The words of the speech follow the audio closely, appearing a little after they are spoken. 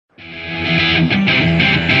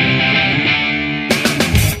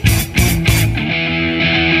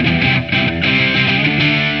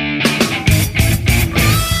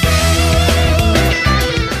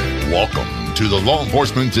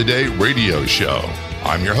Enforcement Today radio show.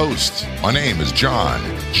 I'm your host. My name is John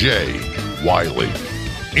J. Wiley.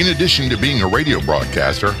 In addition to being a radio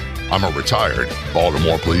broadcaster, I'm a retired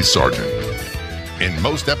Baltimore police sergeant. In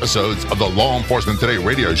most episodes of the Law Enforcement Today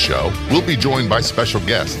radio show, we'll be joined by special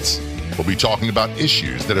guests. We'll be talking about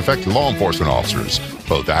issues that affect law enforcement officers,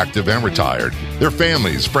 both active and retired, their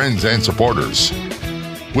families, friends, and supporters.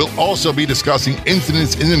 We'll also be discussing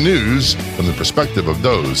incidents in the news from the perspective of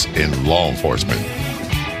those in law enforcement.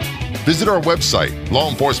 Visit our website,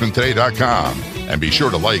 lawenforcementtoday.com, and be sure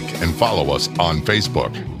to like and follow us on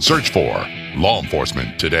Facebook. Search for Law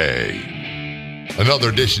Enforcement Today. Another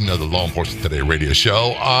edition of the Law Enforcement Today radio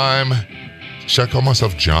show. Should I call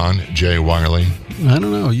myself John J. Wiley? I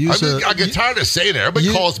don't know. I get tired of saying it.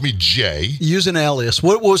 Everybody calls me Jay. Use an alias.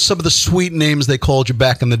 What was some of the sweet names they called you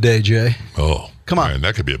back in the day, Jay? Oh. Come on. Man,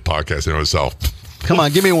 that could be a podcast in itself. Come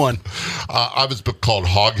on, give me one. I was called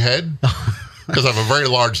Hoghead because I have a very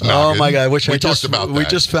large noggin. Oh, my God. We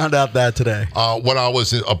just found out that today. When I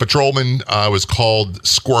was a patrolman, I was called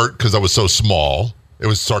Squirt because I was so small. It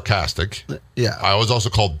was sarcastic. Yeah. I was also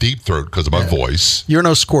called Deep Throat because of my voice. You're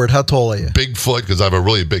no squirt. How tall are you? Bigfoot because I have a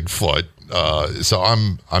really big foot. So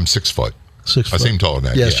I'm 6 foot. 6 foot. I seem taller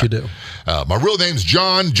than that. Yes, you do. My real name's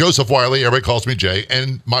John Joseph Wiley. Everybody calls me Jay.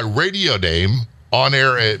 And my radio name on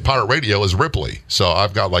air at Pirate Radio is Ripley. So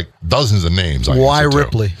I've got like dozens of names. Why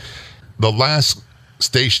Ripley? The last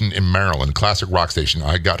station in Maryland, classic rock station,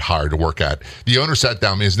 I got hired to work at. The owner sat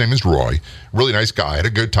down. His name is Roy. Really nice guy. Had a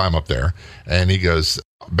good time up there. And he goes,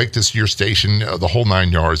 make this your station, the whole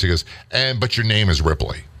 9 yards. He goes, but your name is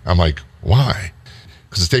Ripley. I'm like, why?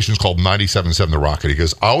 Because the station's called 97.7 The Rocket. He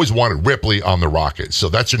goes, I always wanted Ripley on The Rocket. So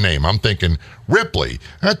that's your name. I'm thinking, Ripley?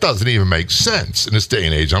 That doesn't even make sense in this day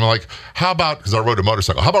and age. I'm like, how about, because I rode a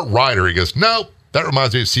motorcycle, how about Ryder? He goes, no, that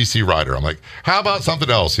reminds me of CC Ryder. I'm like, how about something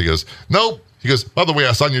else? He goes, nope. He goes, by the way,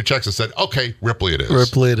 I signed your checks and said, okay, Ripley it is.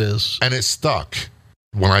 Ripley it is. And it stuck.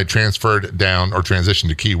 When I transferred down or transitioned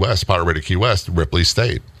to Key West, Pirate Radio Key West, Ripley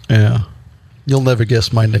stayed. Yeah. You'll never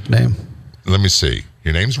guess my nickname. Let me see.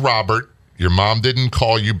 Your name's Robert. Your mom didn't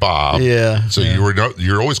call you Bob. Yeah. So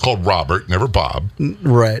you're always called Robert, never Bob.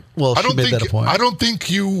 Right. Well, she made that a point. I don't think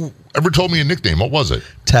you ever told me a nickname. What was it?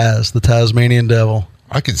 Taz, the Tasmanian Devil.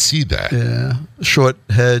 I could see that. Yeah. Short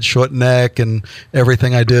head, short neck, and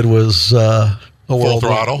everything I did was full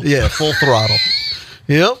throttle? Yeah, full throttle.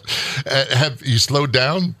 Yep. Have you slowed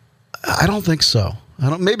down? I don't think so.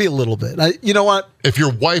 Maybe a little bit. You know what? If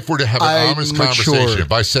your wife were to have an honest conversation,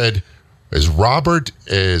 if I said, is Robert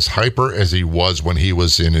as hyper as he was when he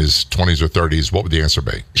was in his 20s or 30s, what would the answer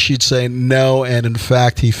be? She'd say no, and in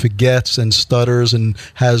fact, he forgets and stutters and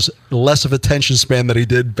has less of attention span than he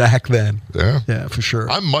did back then. Yeah? Yeah, for sure.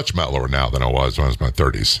 I'm much mellower now than I was when I was in my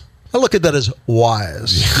 30s. I look at that as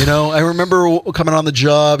wise. You know, I remember coming on the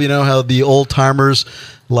job, you know, how the old timers,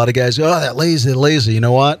 a lot of guys go, oh, that lazy. You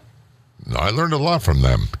know what? No, I learned a lot from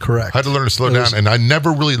them. Correct. I had to learn to slow down, and I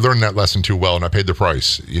never really learned that lesson too well, and I paid the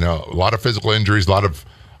price. You know, a lot of physical injuries, a lot of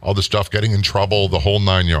all the stuff, getting in trouble, the whole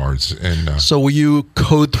 9 yards. And so will you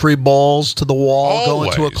code 3 balls to the wall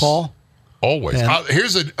always, going to a call? Always.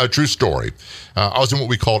 Here's a true story. I was in what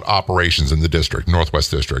we called operations in the district,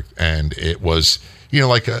 Northwest District, and it was, you know,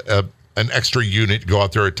 like an extra unit, go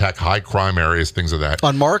out there, attack high crime areas, things like that.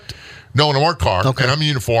 Unmarked? No, in a marked car, okay. And I'm in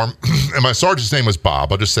uniform, and my sergeant's name was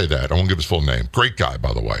Bob. I'll just say that. I won't give his full name. Great guy,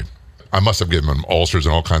 by the way. I must have given him ulcers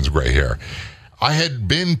and all kinds of gray hair. I had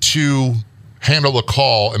been to handle a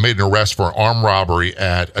call and made an arrest for armed robbery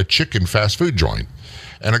at a chicken fast food joint.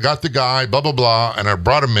 And I got the guy, blah, blah, blah, and I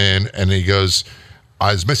brought him in, and he goes,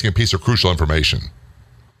 I was missing a piece of crucial information.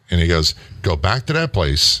 And he goes, go back to that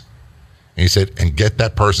place, and he said, and get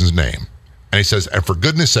that person's name. And he says, and for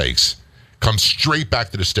goodness sakes, come straight back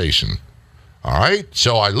to the station. All right?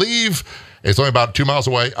 So I leave. It's only about 2 miles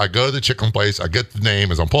away. I go to the chicken place. I get the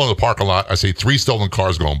name. As I'm pulling in the parking lot, I see 3 stolen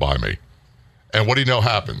cars going by me. And what do you know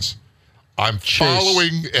happens? I'm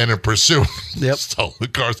following and pursuing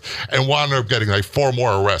stolen cars and wound up getting like 4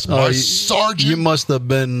 more arrests. My sergeant. You must have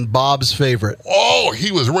been Bob's favorite. Oh,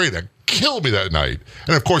 he was ready to kill me that night.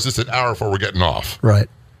 And of course, it's an hour before we're getting off. Right.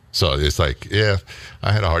 So it's like, yeah,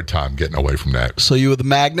 I had a hard time getting away from that. So you were the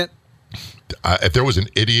magnet? If there was an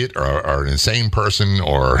idiot or an insane person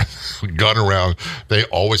or gun around, they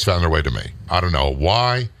always found their way to me. I don't know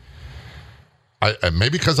why.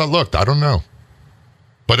 Maybe because I looked. I don't know.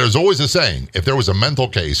 But there's always a saying: if there was a mental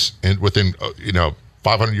case within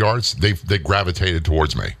 500 yards, they gravitated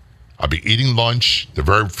towards me. I'd be eating lunch. The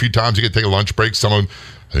very few times you could take a lunch break, someone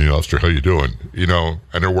Hey, officer, how you doing? You know,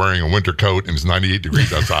 and they're wearing a winter coat and it's 98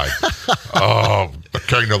 degrees outside. Oh, they're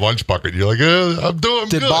carrying their lunch bucket. You're like, I'm good.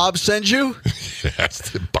 Did Bob send you? Yes,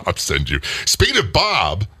 did Bob send you? Speaking of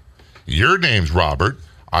Bob, your name's Robert.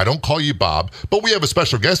 I don't call you Bob, but we have a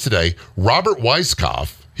special guest today, Robert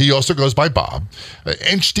Weiskopf. He also goes by Bob. An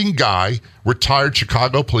interesting guy, retired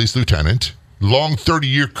Chicago police lieutenant, long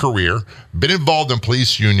 30-year career, been involved in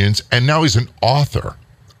police unions, and now he's an author.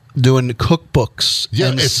 Doing cookbooks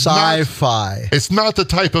and it's sci-fi. It's not the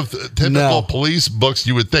type of typical police books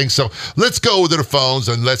you would think. So let's go to the phones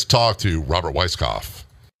and let's talk to Robert Weiskopf.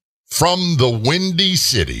 From the Windy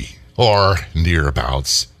City, or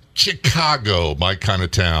nearabouts, Chicago, my kind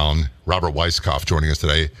of town. Robert Weiskopf joining us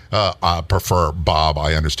today. I prefer Bob,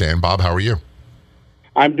 I understand. Bob, how are you?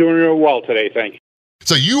 I'm doing real well today, thank you.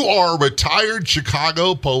 So you are a retired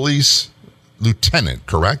Chicago police lieutenant,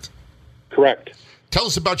 correct? Correct. Tell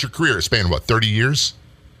us about your career. It spanned, 30 years?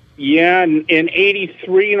 Yeah, in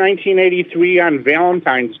 1983, on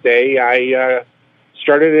Valentine's Day, I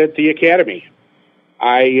started at the academy.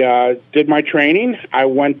 I did my training. I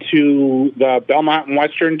went to the Belmont and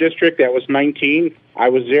Western District. That was 19. I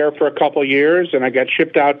was there for a couple of years, and I got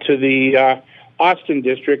shipped out to the Austin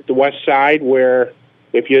District, the West Side, where,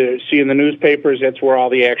 if you see in the newspapers, that's where all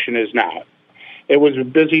the action is now. It was a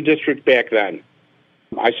busy district back then.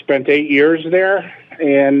 I spent 8 years there,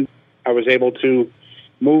 and I was able to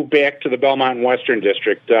move back to the Belmont and Western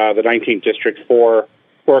District, the 19th District, for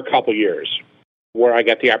a couple years, where I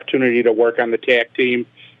got the opportunity to work on the TAC team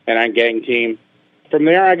and on gang team. From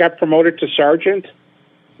there, I got promoted to sergeant,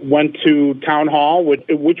 went to Town Hall,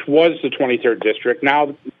 which was the 23rd District.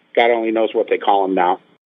 Now, God only knows what they call them now.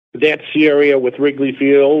 That's the area with Wrigley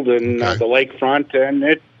Field and the lakefront, and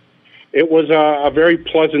it was a very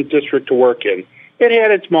pleasant district to work in. It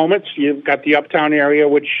had its moments. You've got the uptown area,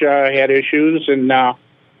 which had issues, and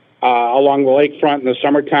along the lakefront in the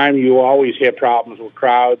summertime, you always have problems with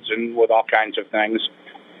crowds and with all kinds of things.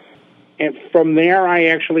 And from there,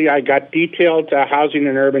 I got detailed to Housing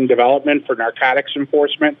and Urban Development for narcotics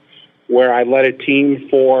enforcement, where I led a team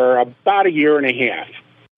for about a year and a half.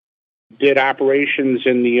 Did operations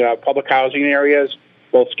in the public housing areas,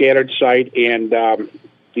 both scattered site and the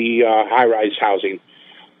high-rise housing.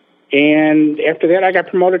 And after that, I got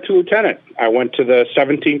promoted to lieutenant. I went to the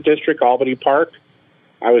 17th District, Albany Park.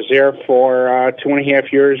 I was there for 2.5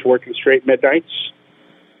 years, working straight midnights.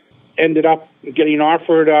 Ended up getting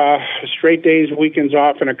offered straight days, weekends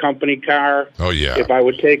off in a company car. Oh, yeah. If I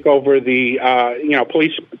would take over the,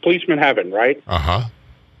 policeman heaven, right? Uh-huh.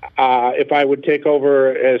 If I would take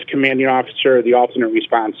over as commanding officer of the alternate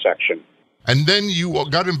response section. And then you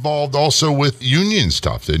got involved also with union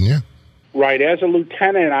stuff, didn't you? Right. As a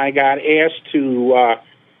lieutenant, I got asked to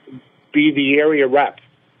be the area rep.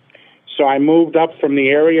 So I moved up from the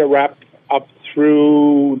area rep up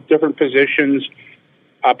through different positions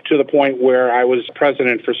up to the point where I was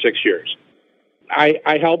president for 6 years.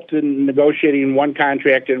 I helped in negotiating one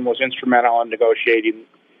contract and was instrumental in negotiating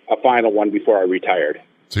a final one before I retired.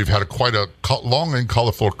 So you've had quite a long and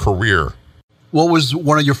colorful career. What was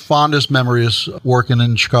one of your fondest memories working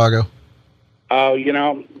in Chicago?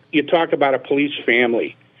 You talk about a police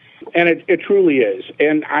family, and it truly is.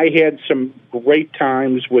 And I had some great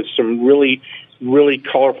times with some really, really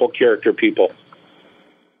colorful character people.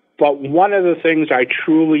 But one of the things I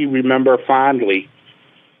truly remember fondly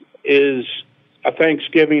is a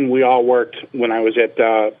Thanksgiving we all worked when I was at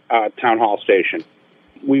Town Hall Station.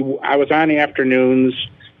 I was on afternoons.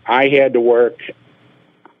 I had to work.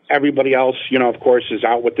 Everybody else, of course, is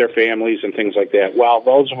out with their families and things like that. Well,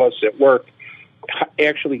 those of us that worked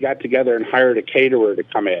actually got together and hired a caterer to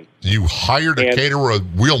come in. You hired a caterer with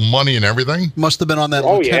real money and everything? Must have been on that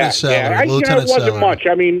lieutenant salary. Yeah. It wasn't much.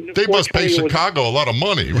 I mean, they must pay Chicago a lot of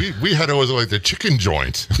money. We had it was like the chicken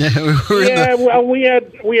joint.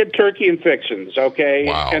 We had turkey and fixins. Okay,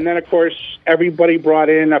 wow. And then of course everybody brought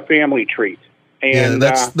in a family treat. And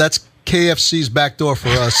that's KFC's back door for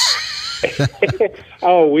us.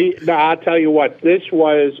 I'll tell you what, this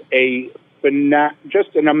was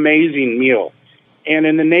just an amazing meal. And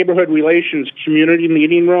in the neighborhood relations community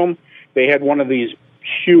meeting room, they had one of these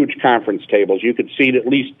huge conference tables. You could seat at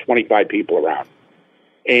least 25 people around.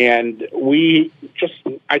 And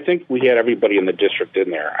I think we had everybody in the district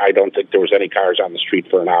in there. I don't think there was any cars on the street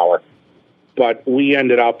for an hour. But we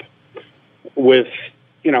ended up with,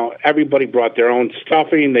 everybody brought their own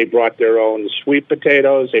stuffing. They brought their own sweet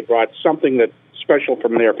potatoes. They brought something that's special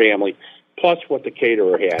from their family, plus what the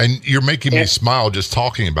caterer had. And you're making me smile just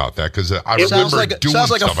talking about that, because I remember doing sounds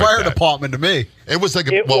like a fire like department to me. It was like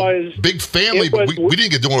big family, but we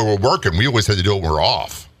didn't get to do it when we were working. We always had to do it when we were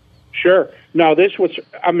off. Sure. No, this was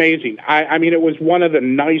amazing. I mean, it was one of the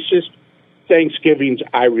nicest Thanksgivings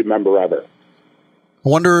I remember ever. I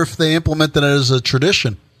wonder if they implemented it as a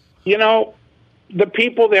tradition. You know, the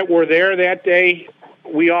people that were there that day,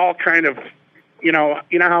 we all kind of, you know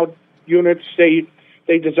how units, they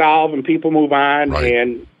dissolve and people move on.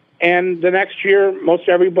 Right. And the next year, most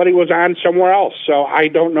everybody was on somewhere else. So I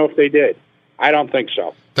don't know if they did. I don't think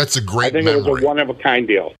so. That's a great I think memory. it was a one-of-a-kind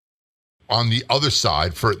deal. On the other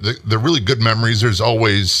side, for the really good memories, there's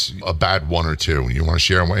always a bad one or two. You want to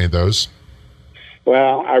share any of those?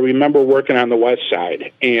 Well, I remember working on the west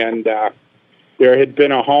side, and there had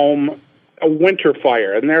been a winter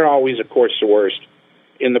fire, and they're always, of course, the worst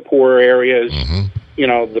in the poorer areas. Mm-hmm. You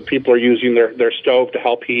know, the people are using their stove to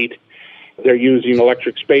help heat. They're using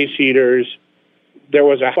electric space heaters. There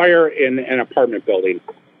was a fire in an apartment building,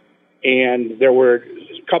 and there were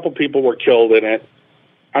a couple people were killed in it.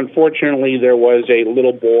 Unfortunately, there was a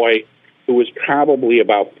little boy who was probably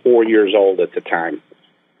about 4 years old at the time,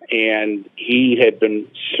 and he had been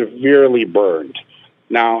severely burned.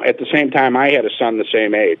 Now, at the same time, I had a son the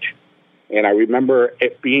same age, and I remember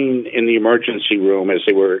it being in the emergency room as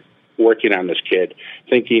they were working on this kid,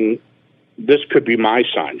 thinking, this could be my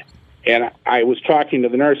son. And I was talking to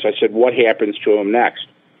the nurse. I said, what happens to him next?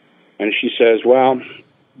 And she says, well,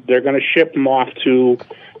 they're going to ship him off to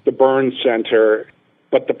the burn center,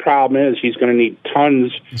 but the problem is he's going to need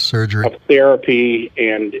tons surgery of therapy,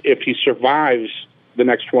 and if he survives the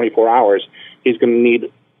next 24 hours, he's going to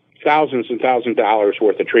need thousands and thousands of dollars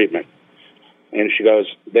worth of treatment. And she goes,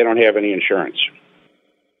 they don't have any insurance.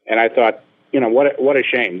 And I thought, you know, what a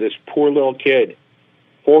shame. This poor little kid,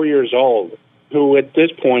 4 years old, who at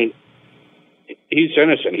this point, he's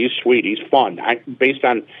innocent, he's sweet, he's fun, based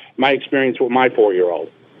on my experience with my 4-year-old.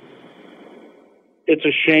 It's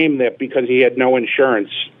a shame that because he had no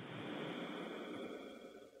insurance,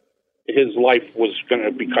 his life was going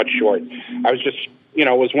to be cut short. I was just, you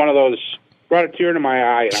know, it was one of those, brought a tear to my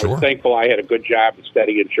eye, and Sure. I was thankful I had a good job and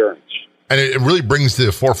steady insurance. And it really brings to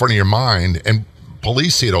the forefront of your mind, and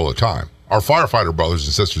police see it all the time. Our firefighter brothers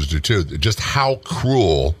and sisters do too, just how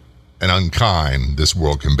cruel and unkind this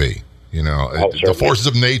world can be. You know, the forces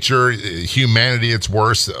of nature, humanity, it's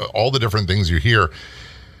worse, all the different things you hear.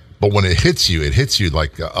 But when it hits you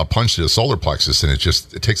like a punch to the solar plexus, and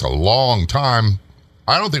it takes a long time.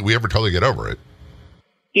 I don't think we ever totally get over it.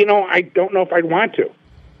 You know, I don't know if I'd want to.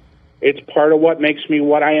 It's part of what makes me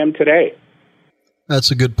what I am today.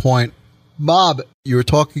 That's a good point. Bob, you were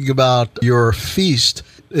talking about your feast.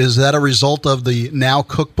 Is that a result of the Now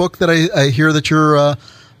cookbook that I hear that you're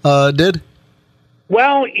did?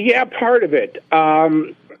 Well, yeah, part of it.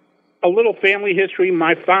 A little family history.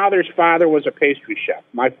 My father's father was a pastry chef.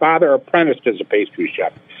 My father apprenticed as a pastry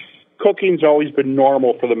chef. Cooking's always been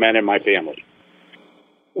normal for the men in my family.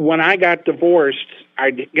 When I got divorced,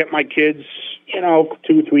 I'd get my kids,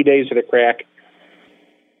 2-3 days at a crack.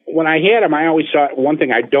 When I had them, I always thought one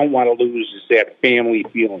thing I don't want to lose is that family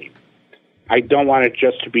feeling. I don't want it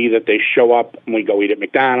just to be that they show up and we go eat at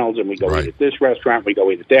McDonald's and we go eat at this restaurant, we go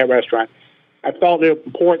eat at that restaurant. I felt it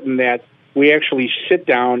important that we actually sit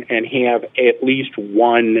down and have at least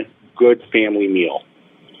one good family meal.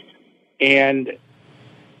 And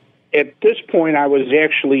at this point, I was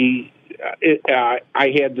actually,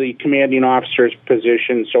 I had the commanding officer's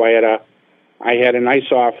position, so I had a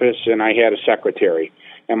nice office and I had a secretary.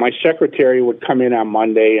 And my secretary would come in on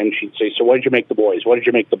Monday and she'd say, so what did you make the boys? What did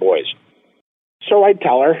you make the boys? So I'd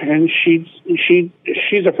tell her, and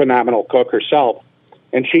she's a phenomenal cook herself,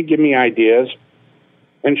 and she'd give me ideas.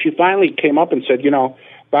 And she finally came up and said,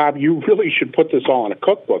 Bob, you really should put this all in a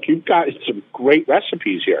cookbook. You've got some great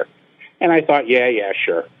recipes here. And I thought, yeah,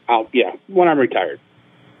 sure. When I'm retired.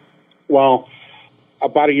 Well,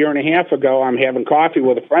 about a year and a half ago, I'm having coffee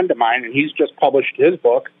with a friend of mine, and he's just published his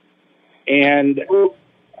book. And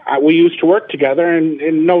we used to work together,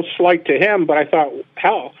 and no slight to him, but I thought,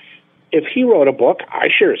 hell, if he wrote a book, I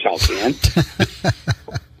sure as hell can.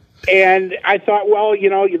 And I thought, well,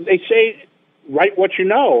 they say, write what you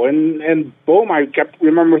know. And boom, I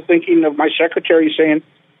remember thinking of my secretary saying,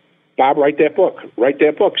 Bob, write that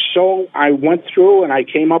book. So I went through and I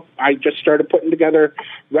just started putting together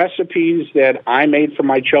recipes that I made for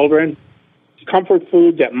my children, comfort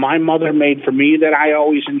food that my mother made for me that I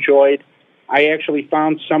always enjoyed. I actually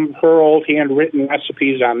found some of her old handwritten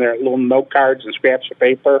recipes on their little note cards and scraps of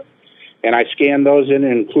paper, and I scanned those in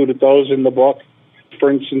and included those in the book.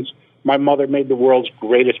 For instance, my mother made the world's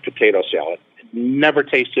greatest potato salad. Never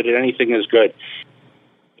tasted anything as good.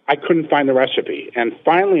 I couldn't find the recipe. And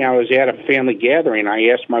finally, I was at a family gathering. I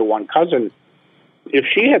asked my one cousin if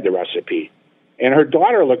she had the recipe. And her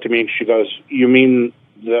daughter looked at me and she goes, you mean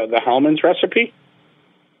the Hellman's recipe?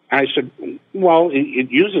 And I said, well,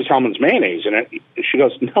 it uses Hellman's mayonnaise in it. She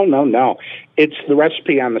goes, no. It's the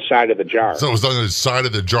recipe on the side of the jar. So it was on the side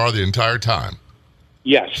of the jar the entire time?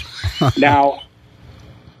 Yes. Now,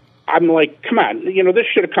 I'm like, come on, this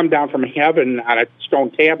should have come down from heaven on a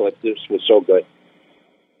stone tablet. This was so good.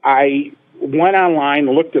 I went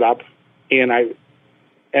online, looked it up, and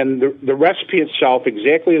the recipe itself,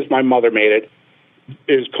 exactly as my mother made it,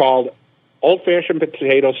 is called old-fashioned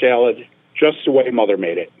potato salad, just the way Mother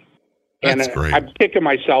made it. That's and great. I'm kicking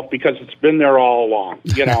myself because it's been there all along,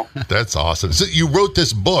 That's awesome. So you wrote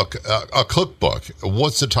this book, a cookbook.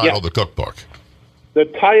 What's the title of the cookbook? The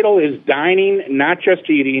title is Dining, Not Just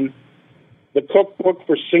Eating, the cookbook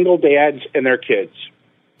for single dads and their kids.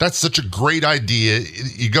 That's such a great idea.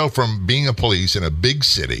 You go from being a police in a big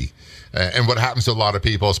city, and what happens to a lot of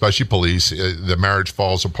people, especially police, the marriage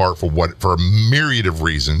falls apart for a myriad of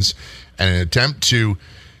reasons, and an attempt to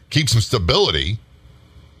keep some stability.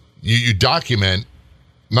 You document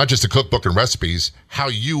not just a cookbook and recipes, how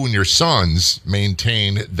you and your sons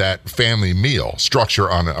maintain that family meal structure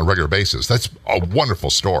on a regular basis. That's a wonderful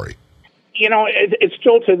story. It's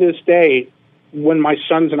still to this day, when my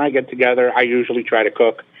sons and I get together, I usually try to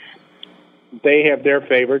cook. They have their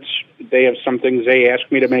favorites. They have some things they ask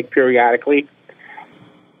me to make periodically.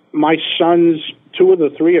 My sons, 2 of the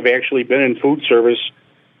 3 have actually been in food service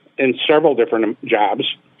in several different jobs.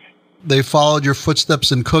 They followed your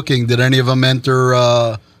footsteps in cooking. Did any of them enter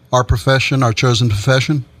our profession, our chosen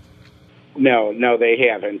profession? No, they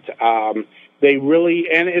haven't. They really,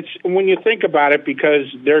 and it's when you think about it,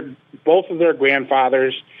 because both of their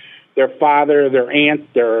grandfathers, their father, their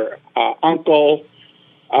aunt, their uncle,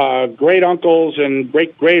 great uncles, and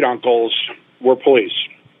great uncles were police.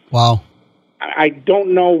 Wow. I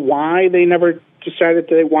don't know why they never decided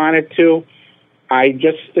they wanted to. I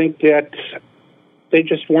just think that they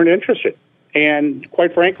just weren't interested. And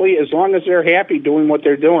quite frankly, as long as they're happy doing what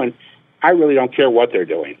they're doing, I really don't care what they're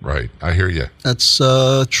doing. Right. I hear you. That's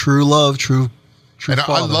true love, true and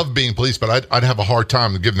father. I love being police, but I'd have a hard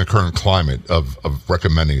time given the current climate of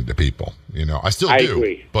recommending it to people. I still do. I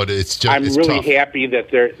agree. But it's just I'm really happy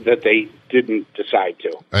that they didn't decide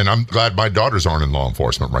to. And I'm glad my daughters aren't in law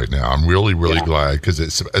enforcement right now. I'm really, really glad, because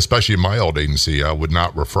it's, especially in my old agency, I would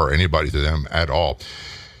not refer anybody to them at all.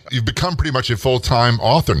 You've become pretty much a full-time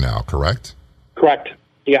author now, correct? Correct.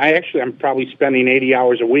 Yeah, I'm probably spending 80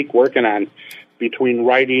 hours a week working on between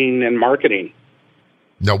writing and marketing.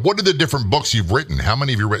 Now, what are the different books you've written? How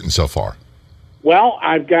many have you written so far? Well,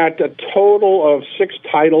 I've got a total of 6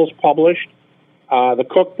 titles published. The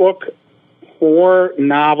cookbook, 4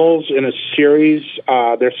 novels in a series.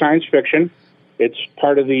 They're science fiction. It's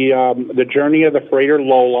part of the Journey of the Freighter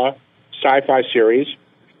Lola sci-fi series.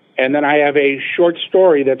 And then I have a short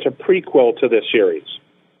story that's a prequel to this series.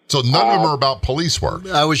 So none of them are about police work.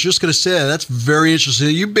 I was just going to say, that's very interesting.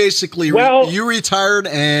 You basically, you retired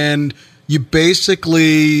and you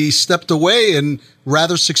basically stepped away, and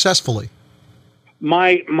rather successfully.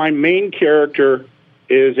 My main character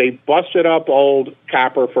is a busted up old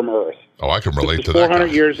copper from Earth. Oh, I can relate to that.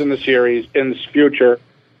 400 years in the series, in this future,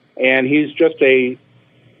 and he's just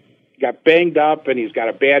got banged up, and he's got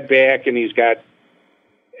a bad back, and he's got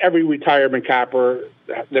every retirement copper,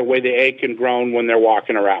 the way they ache and groan when they're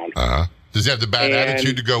walking around. Does he have the bad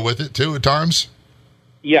attitude to go with it, too, at times?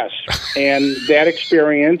 Yes, and that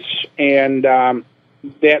experience and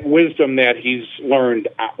that wisdom that he's learned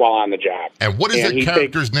while on the job. And what is that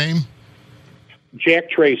character's name? Jack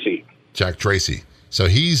Tracy. Jack Tracy. So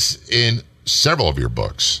he's in several of your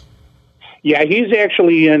books. Yeah, he's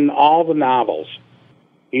actually in all the novels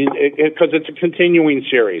because it's a continuing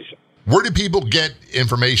series. Where do people get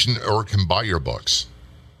information or can buy your books?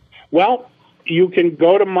 Well, you can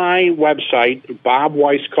go to my website,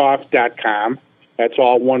 bobweiskopf.com. That's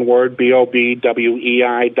all one word,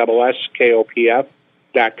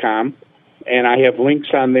 BOBWEISSKOPF.com. And I have links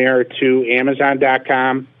on there to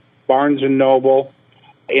Amazon.com, Barnes & Noble,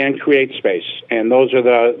 and CreateSpace. And those are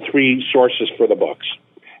the 3 sources for the books.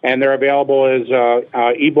 And they're available as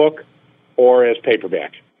ebook or as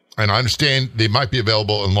paperback. And I understand they might be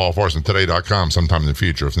available in lawenforcementtoday.com sometime in the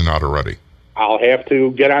future if they're not already. I'll have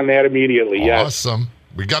to get on that immediately, yes. Awesome.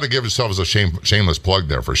 We got to give ourselves a shameless plug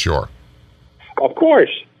there for sure. Of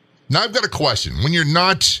course. Now, I've got a question. When you're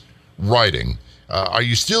not writing, are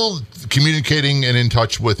you still communicating and in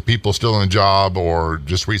touch with people still in a job or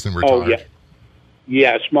just recently retired? Oh, yeah.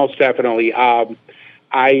 Yes, most definitely. One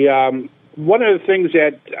of the things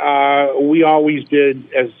that we always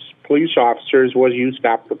did as police officers was you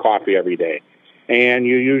stopped for coffee every day. And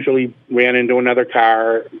you usually ran into another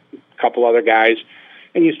car, a couple other guys,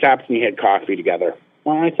 and you stopped and you had coffee together.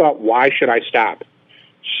 Well, I thought, why should I stop?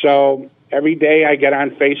 So every day I get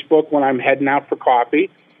on Facebook when I'm heading out for coffee,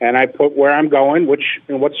 and I put where I'm going, what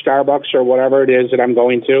Starbucks or whatever it is that I'm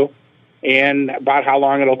going to, and about how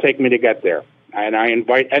long it'll take me to get there. And I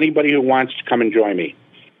invite anybody who wants to come and join me.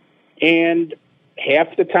 And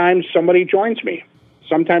half the time somebody joins me.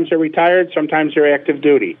 Sometimes they're retired, sometimes they're active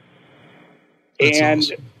duty. That's and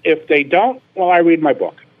awesome. If they don't, well, I read my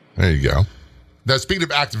book. There you go. Now, speaking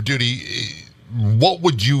of active duty, what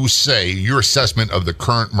would you say, your assessment of the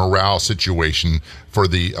current morale situation for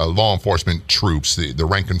the law enforcement troops, the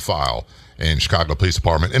rank and file in Chicago Police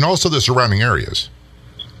Department, and also the surrounding areas?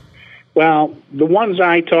 Well, the ones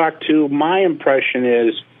I talk to, my impression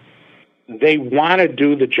is they want to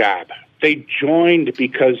do the job. They joined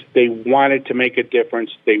because they wanted to make a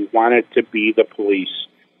difference. They wanted to be the police.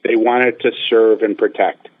 They wanted to serve and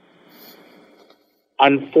protect.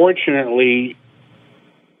 Unfortunately,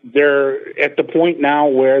 they're at the point now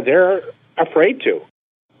where they're afraid to.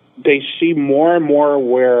 They see more and more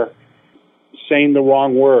where saying the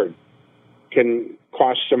wrong word can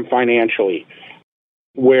cost them financially,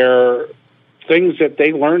 where things that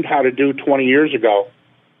they learned how to do 20 years ago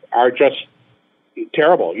are just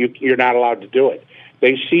terrible. You're not allowed to do it.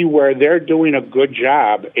 They see where they're doing a good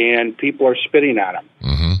job and people are spitting at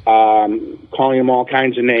them, calling them all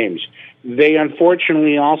kinds of names. They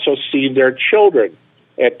unfortunately also see their children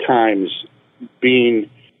at times being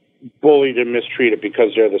bullied and mistreated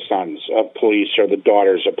because they're the sons of police or the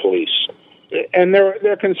daughters of police. And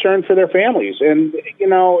they're concerned for their families. And,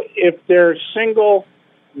 if they're single,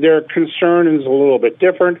 their concern is a little bit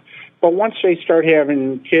different. But once they start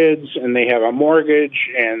having kids and they have a mortgage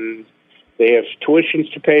and they have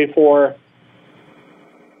tuitions to pay for,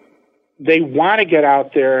 they want to get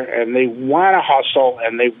out there and they want to hustle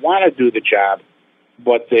and they want to do the job,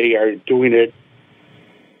 but they are doing it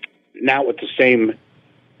not with the same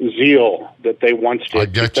zeal that they once did. I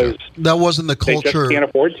get you. That wasn't the They culture. just can't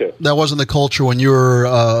afford to. That wasn't the culture when you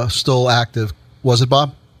were still active, was it,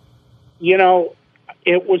 Bob?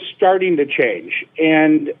 It was starting to change.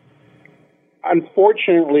 And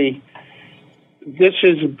unfortunately, this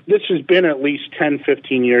has been at least 10,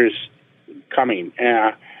 15 years coming,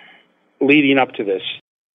 leading up to this.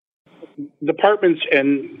 Departments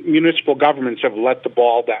and municipal governments have let the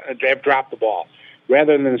ball down, have dropped the ball.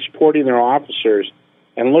 Rather than supporting their officers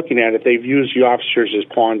and looking at it, they've used the officers as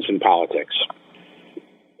pawns in politics.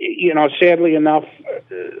 Sadly enough,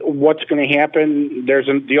 what's going to happen, there's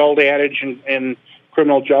the old adage in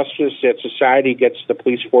criminal justice that society gets the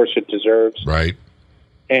police force it deserves. Right.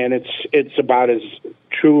 And it's about as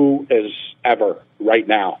true as ever right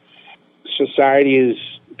now. Society is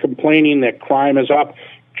complaining that crime is up.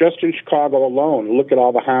 Just in Chicago alone, look at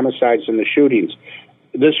all the homicides and the shootings.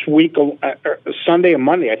 This week, Sunday and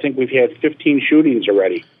Monday, I think we've had 15 shootings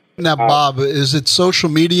already. Now, Bob, is it social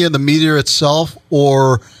media, the media itself,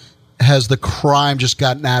 or has the crime just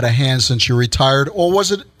gotten out of hand since you retired? Or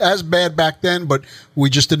was it as bad back then, but we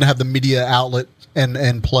just didn't have the media outlet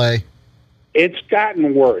and play? It's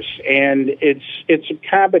gotten worse, and it's a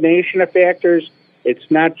combination of factors.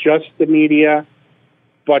 It's not just the media,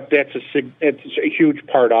 but it's a huge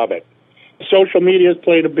part of it. Social media has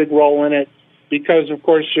played a big role in it because, of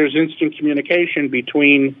course, there's instant communication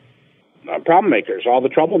between problem makers, all the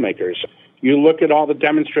troublemakers. You look at all the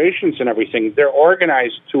demonstrations and everything, they're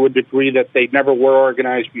organized to a degree that they never were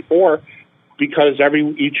organized before because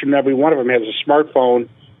each and every one of them has a smartphone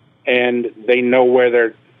and they know where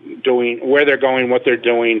they're going, what they're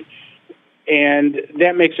doing. And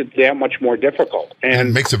that makes it that much more difficult. And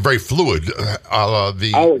it makes it very fluid.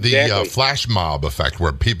 Exactly. The flash mob effect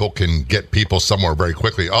where people can get people somewhere very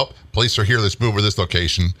quickly. Oh, police are here. Let's move to this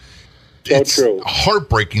location. So it's true.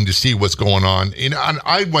 Heartbreaking to see what's going on. And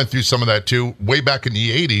I went through some of that too, way back in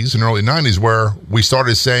the 80s and early 90s, where we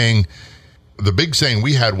started saying, the big saying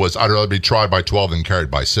we had was, I'd rather be tried by 12 than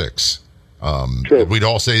carried by 6. True. We'd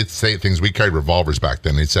all say things. We carried revolvers back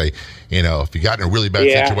then. They'd say, if you got in a really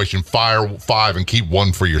bad situation, fire 5 and keep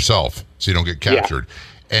 1 for yourself so you don't get captured.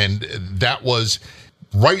 Yeah. And that was,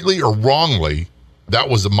 rightly or wrongly, that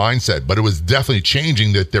was the mindset. But it was definitely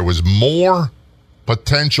changing, that there was more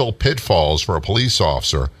potential pitfalls for a police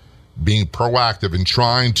officer being proactive and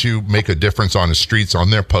trying to make a difference on the streets, on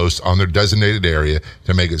their posts, on their designated area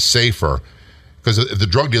to make it safer. Because if the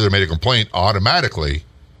drug dealer made a complaint, automatically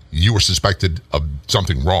you were suspected of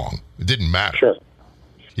something wrong. It didn't matter. Sure.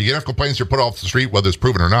 You get enough complaints, you're put off the street, whether it's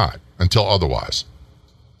proven or not, until otherwise.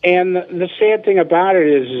 And the sad thing about it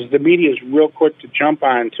is the media is real quick to jump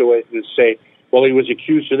onto it and say, well, he was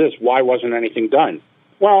accused of this. Why wasn't anything done?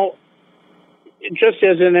 Well, just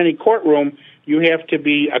as in any courtroom, you have to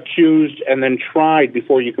be accused and then tried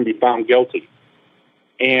before you can be found guilty.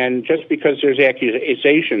 And just because there's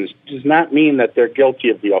accusations does not mean that they're guilty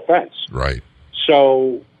of the offense. Right.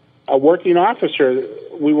 So a working officer,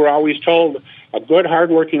 we were always told, a good,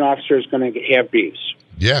 hardworking officer is going to have beefs.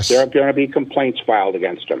 Yes. There are going to be complaints filed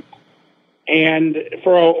against him. And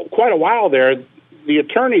for quite a while there, the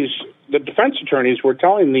defense attorneys were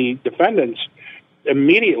telling the defendants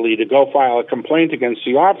immediately to go file a complaint against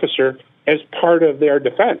the officer as part of their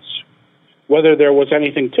defense, whether there was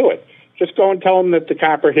anything to it. Just go and tell them that the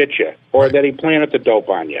copper hit you or that he planted the dope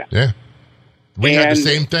on you. Yeah. We had the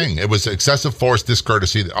same thing. It was excessive force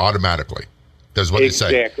discourtesy automatically. That's what they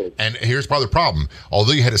say. Exactly. And here's part of the problem.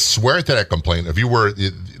 Although you had to swear to that complaint, if you were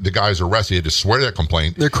the guys arrested, you had to swear to that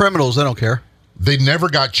complaint. They're criminals. They don't care. They never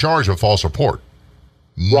got charged with false report.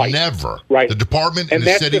 Right. Never. Right. The department And and the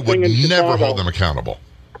that's city the thing would in never Chicago. hold them accountable.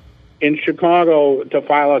 In Chicago, to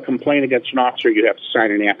file a complaint against an officer, you have to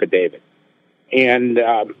sign an affidavit. And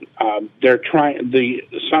they're trying.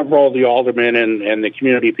 Several of the aldermen and the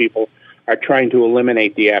community people are trying to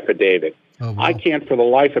eliminate the affidavit. Oh, wow. I can't, for the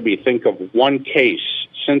life of me, think of one case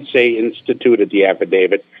since they instituted the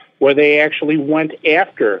affidavit where they actually went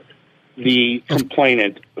after the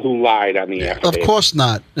complainant who lied on the affidavit. Of course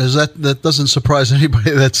not. That doesn't surprise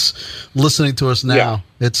anybody that's listening to us now. Yeah.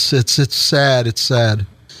 It's sad. It's sad.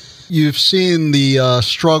 You've seen the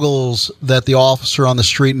struggles that the officer on the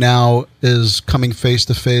street now is coming face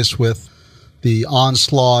to face with, the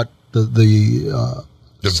onslaught, the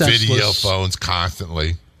video phones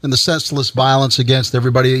constantly. And the senseless violence against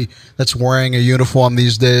everybody that's wearing a uniform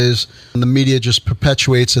these days. And the media just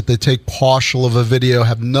perpetuates it. They take partial of a video,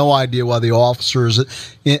 have no idea why the officer is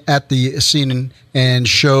at the scene and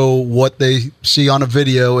show what they see on a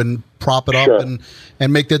video and prop it Sure. up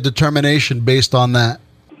and make their determination based on that.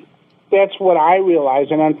 That's what I realize,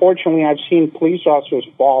 and unfortunately I've seen police officers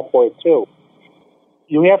fall for it too.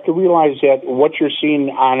 You have to realize that what you're seeing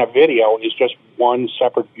on a video is just one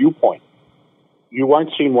separate viewpoint. You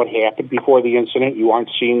aren't seeing what happened before the incident. You aren't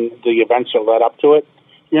seeing the events that led up to it.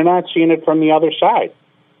 You're not seeing it from the other side.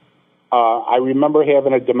 I remember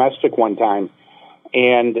having a domestic one time,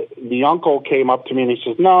 and the uncle came up to me and he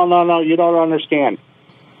says, no, you don't understand.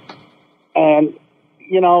 And,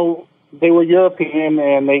 they were European,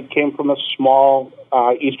 and they came from a small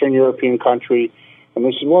Eastern European country. And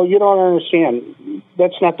they said, well, you don't understand.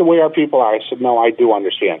 That's not the way our people are. I said, no, I do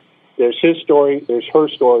understand. There's his story, there's her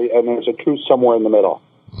story, and there's a truth somewhere in the middle.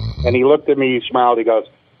 Mm-hmm. And he looked at me, he smiled, he goes,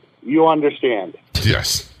 you understand.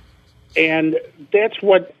 Yes. And that's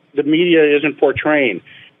what the media isn't portraying.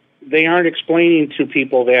 They aren't explaining to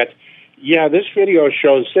people that, yeah, this video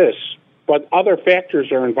shows this, but other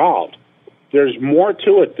factors are involved. There's more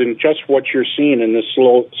to it than just what you're seeing in this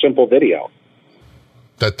little, simple video.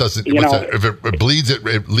 That doesn't. If it bleeds,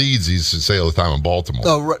 it leads. He used to say all the time in Baltimore.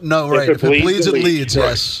 Oh no, right. If it bleeds, it leads.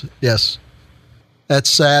 Right. Yes. That's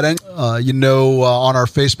sad. And on our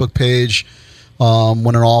Facebook page,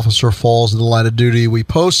 when an officer falls in the line of duty, we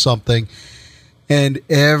post something, and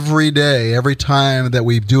every day, every time that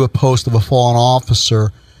we do a post of a fallen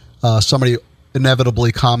officer, somebody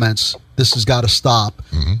inevitably comments, "This has got to stop."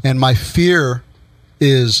 Mm-hmm. And my fear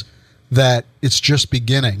is that it's just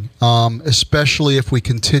beginning, especially if we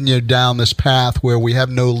continue down this path where we have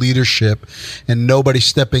no leadership and nobody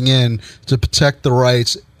stepping in to protect the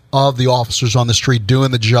rights of the officers on the street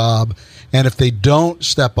doing the job. And if they don't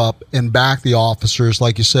step up and back the officers,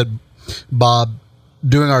 like you said, Bob,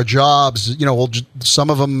 doing our jobs, some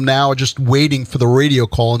of them now are just waiting for the radio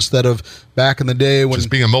call instead of back in the day when just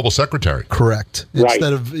being a mobile secretary. Correct. Right.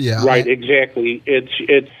 Instead of right, exactly.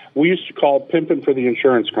 It's we used to call it pimping for the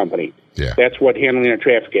insurance company. Yeah. That's what handling a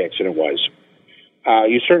traffic accident was.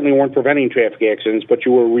 You certainly weren't preventing traffic accidents, but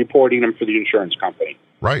you were reporting them for the insurance company.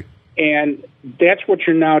 Right. And that's what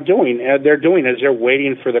you're now doing. They're doing is they're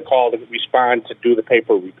waiting for the call to respond to do the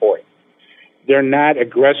paper report. They're not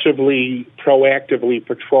aggressively, proactively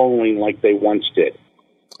patrolling like they once did.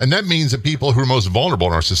 And that means that people who are most vulnerable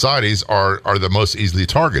in our societies are the most easily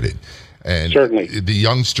targeted. And certainly the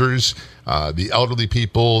youngsters, the elderly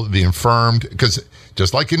people, the infirmed, because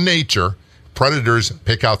just like in nature, predators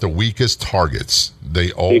pick out the weakest targets.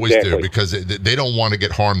 They always do, because they don't want to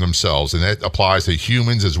get harmed themselves. And that applies to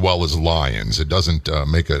humans as well as lions. It doesn't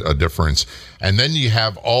make a difference. And then you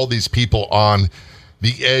have all these people on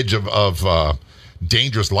the edge of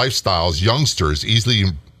dangerous lifestyles, youngsters easily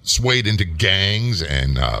swayed into gangs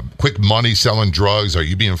and quick money selling drugs, or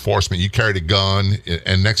you be enforcement, you carried a gun,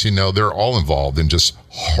 and next you know, they're all involved in just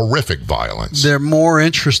horrific violence. They're more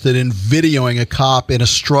interested in videoing a cop in a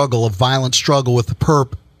violent struggle with the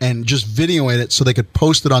perp and just videoing it so they could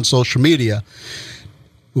post it on social media.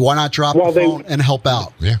 Why not drop the phone and help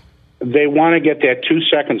out? Yeah. They want to get that 2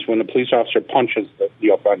 seconds when the police officer punches the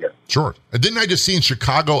offender. Sure. And didn't I just see in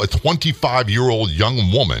Chicago a 25-year-old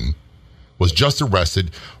young woman was just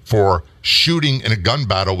arrested for shooting in a gun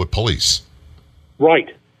battle with police?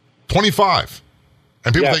 Right. 25.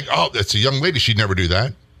 And people think, oh, that's a young lady. She'd never do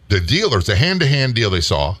that. The dealer, it's a hand-to-hand deal they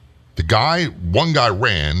saw. One guy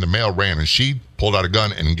ran, the male ran, and she pulled out a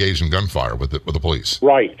gun and engaged in gunfire with the police.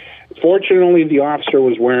 Right. Fortunately, the officer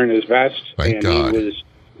was wearing his vest. Thank God. He was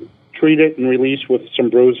treated and released with some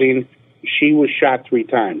bruising. She was shot 3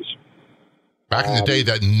 times. Back in the day,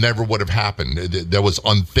 that never would have happened. That was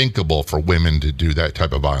unthinkable for women to do that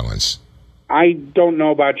type of violence. I don't know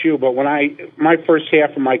about you, but my first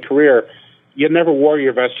half of my career, you never wore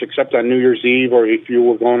your vest except on New Year's Eve or if you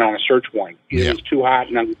were going on a search warrant. It was too hot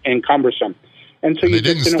and cumbersome. And so they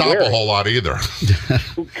didn't stop a whole lot either.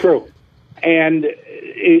 True. And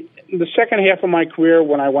the second half of my career,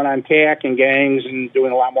 when I went on TAC and gangs and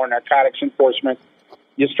doing a lot more narcotics enforcement,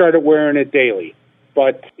 you started wearing it daily.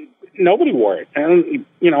 But nobody wore it. And,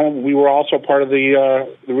 we were also part of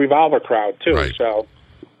the revolver crowd, too. Right. So,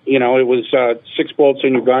 it was 6 bullets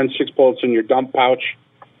in your gun, 6 bullets in your dump pouch.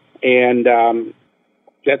 And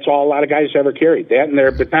that's all a lot of guys ever carried, that and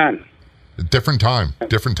their baton. Different time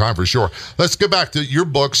for sure. Let's get back to your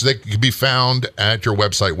books. They can be found at your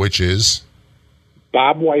website, which is?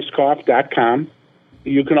 BobWeisskopf.com.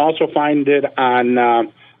 You can also find it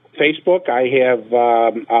on Facebook. I have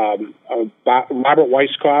Robert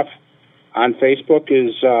Weisskopf on Facebook.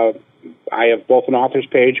 I have both an author's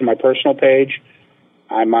page and my personal page.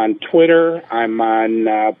 I'm on Twitter. I'm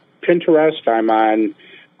on Pinterest. I'm on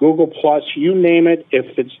Google Plus, you name it.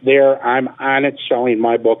 If it's there, I'm on it selling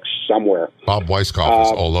my books somewhere. Bob Weisskopf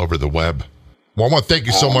is all over the web. Well, I want to thank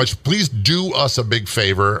you so much. Please do us a big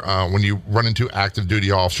favor when you run into active duty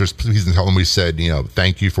officers. Please tell them we said,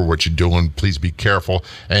 thank you for what you're doing. Please be careful.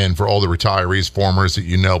 And for all the retirees, formers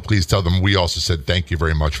that please tell them we also said thank you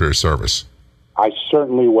very much for your service. I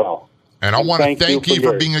certainly will. And I want to thank you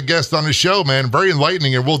for being a guest on the show, man. Very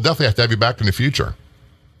enlightening, and we'll definitely have to have you back in the future.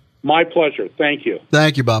 My pleasure. Thank you.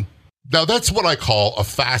 Thank you, Bob. Now, that's what I call a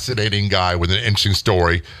fascinating guy with an interesting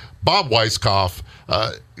story. Bob Weisskopf,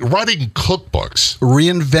 writing cookbooks.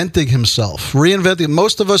 Reinventing himself.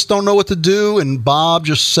 Most of us don't know what to do, and Bob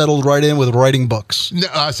just settled right in with writing books. No,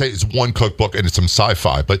 I say it's one cookbook and it's some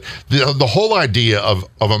sci-fi, but the whole idea of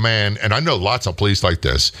a man, and I know lots of police like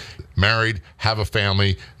this, married, have a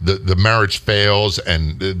family, the marriage fails,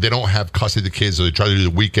 and they don't have custody of the kids, so they try to do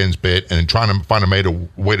the weekends bit and trying to find a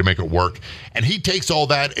way to make it work. And he takes all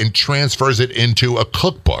that and transfers it into a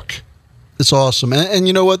cookbook. It's awesome. And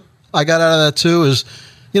you know what I got out of that too is,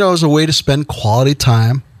 it was a way to spend quality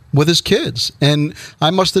time with his kids. And I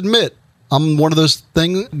must admit, I'm one of those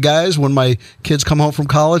guys, when my kids come home from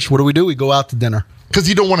college, what do? We go out to dinner. Because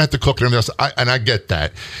you don't want to have to cook and everything else, and I get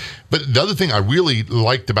that. But the other thing I really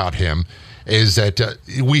liked about him is that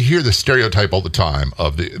we hear the stereotype all the time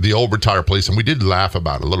of the old retired police, and we did laugh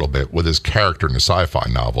about it a little bit with his character in the sci-fi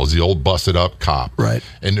novels, the old busted-up cop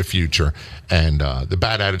in the future, and the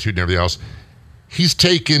bad attitude and everything else. He's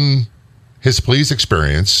taken his police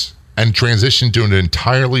experience and transitioned to an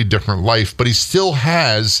entirely different life, but he still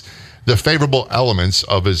has the favorable elements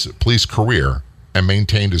of his police career and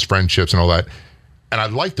maintained his friendships and all that. And I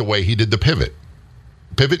like the way he did the pivot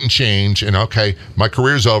and change, and okay, my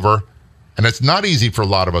career's over. And it's not easy for a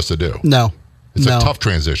lot of us to do. No. It's a tough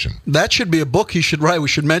transition. That should be a book he should write. We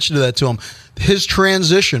should mention that to him. His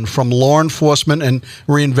transition from law enforcement and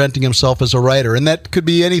reinventing himself as a writer. And that could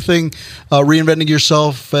be anything, reinventing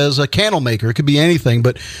yourself as a candle maker. It could be anything.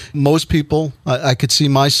 But most people, I could see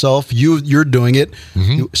myself, you're doing it.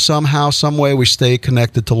 Mm-hmm. Somehow, some way we stay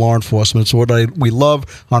connected to law enforcement. It's what we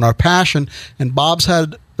love on our passion. And Bob's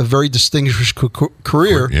had a very distinguished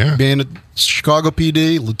career, being a Chicago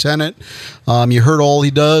PD lieutenant. You heard all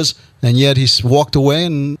he does, and yet he's walked away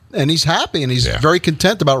and he's happy, and he's very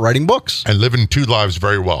content about writing books. And living 2 lives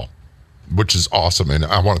very well, which is awesome. And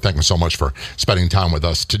I want to thank him so much for spending time with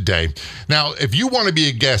us today. Now, if you want to be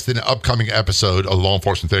a guest in an upcoming episode of Law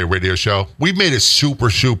Enforcement Today radio show, we've made it super,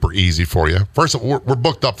 super easy for you. First of all, we're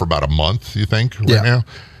booked up for about a month, you think, right now?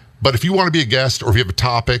 But if you want to be a guest, or if you have a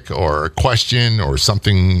topic or a question or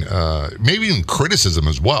something, maybe even criticism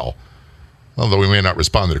as well, although we may not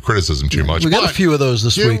respond to the criticism too much. We got a few of those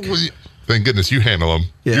this week. Thank goodness you handle them.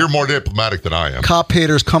 Yeah. You're more diplomatic than I am. Cop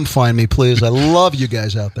haters, come find me, please. I love you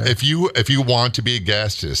guys out there. If you want to be a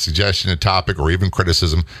guest, a suggestion, a topic, or even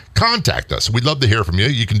criticism, contact us. We'd love to hear from you.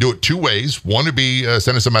 You can do it 2 ways. One would be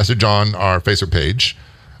send us a message on our Facebook page,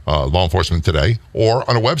 Law Enforcement Today, or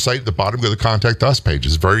on a website at the bottom of the Contact Us page.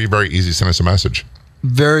 It's very, very easy. Send us a message.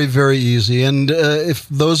 Very, very easy. And if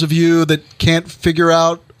those of you that can't figure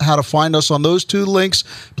out how to find us on those two links,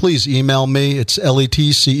 please email me. It's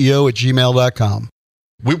letceo@gmail.com.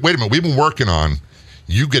 Wait a minute. We've been working on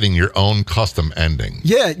you getting your own custom ending.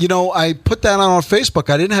 Yeah, I put that on Facebook.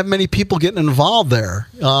 I didn't have many people getting involved there.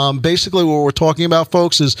 Basically, what we're talking about,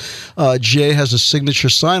 folks, is Jay has a signature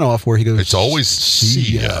sign-off where he goes, It's always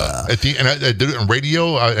see ya. At the, and I did it on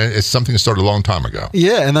radio. It's something that started a long time ago.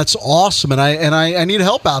 Yeah, and that's awesome. And I need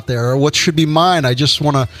help out there. What should be mine? I guess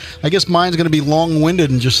mine's going to be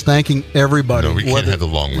long-winded and just thanking everybody. No, we can't have the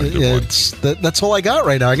long-winded one. That's all I got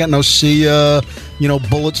right now. I got no see ya,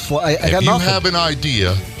 bullets fly. I got nothing. If you have an idea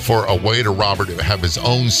for a way to Robert to have his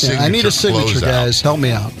own signature, I need a signature, guys. Help me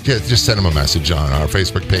out. Yeah, just send him a message on our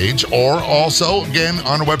Facebook page, or also, again,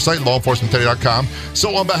 on our website, lawenforcementtoday.com.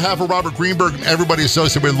 So on behalf of Robert Greenberg and everybody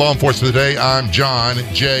associated with Law Enforcement Today, I'm John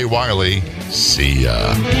J. Wiley. See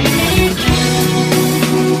ya.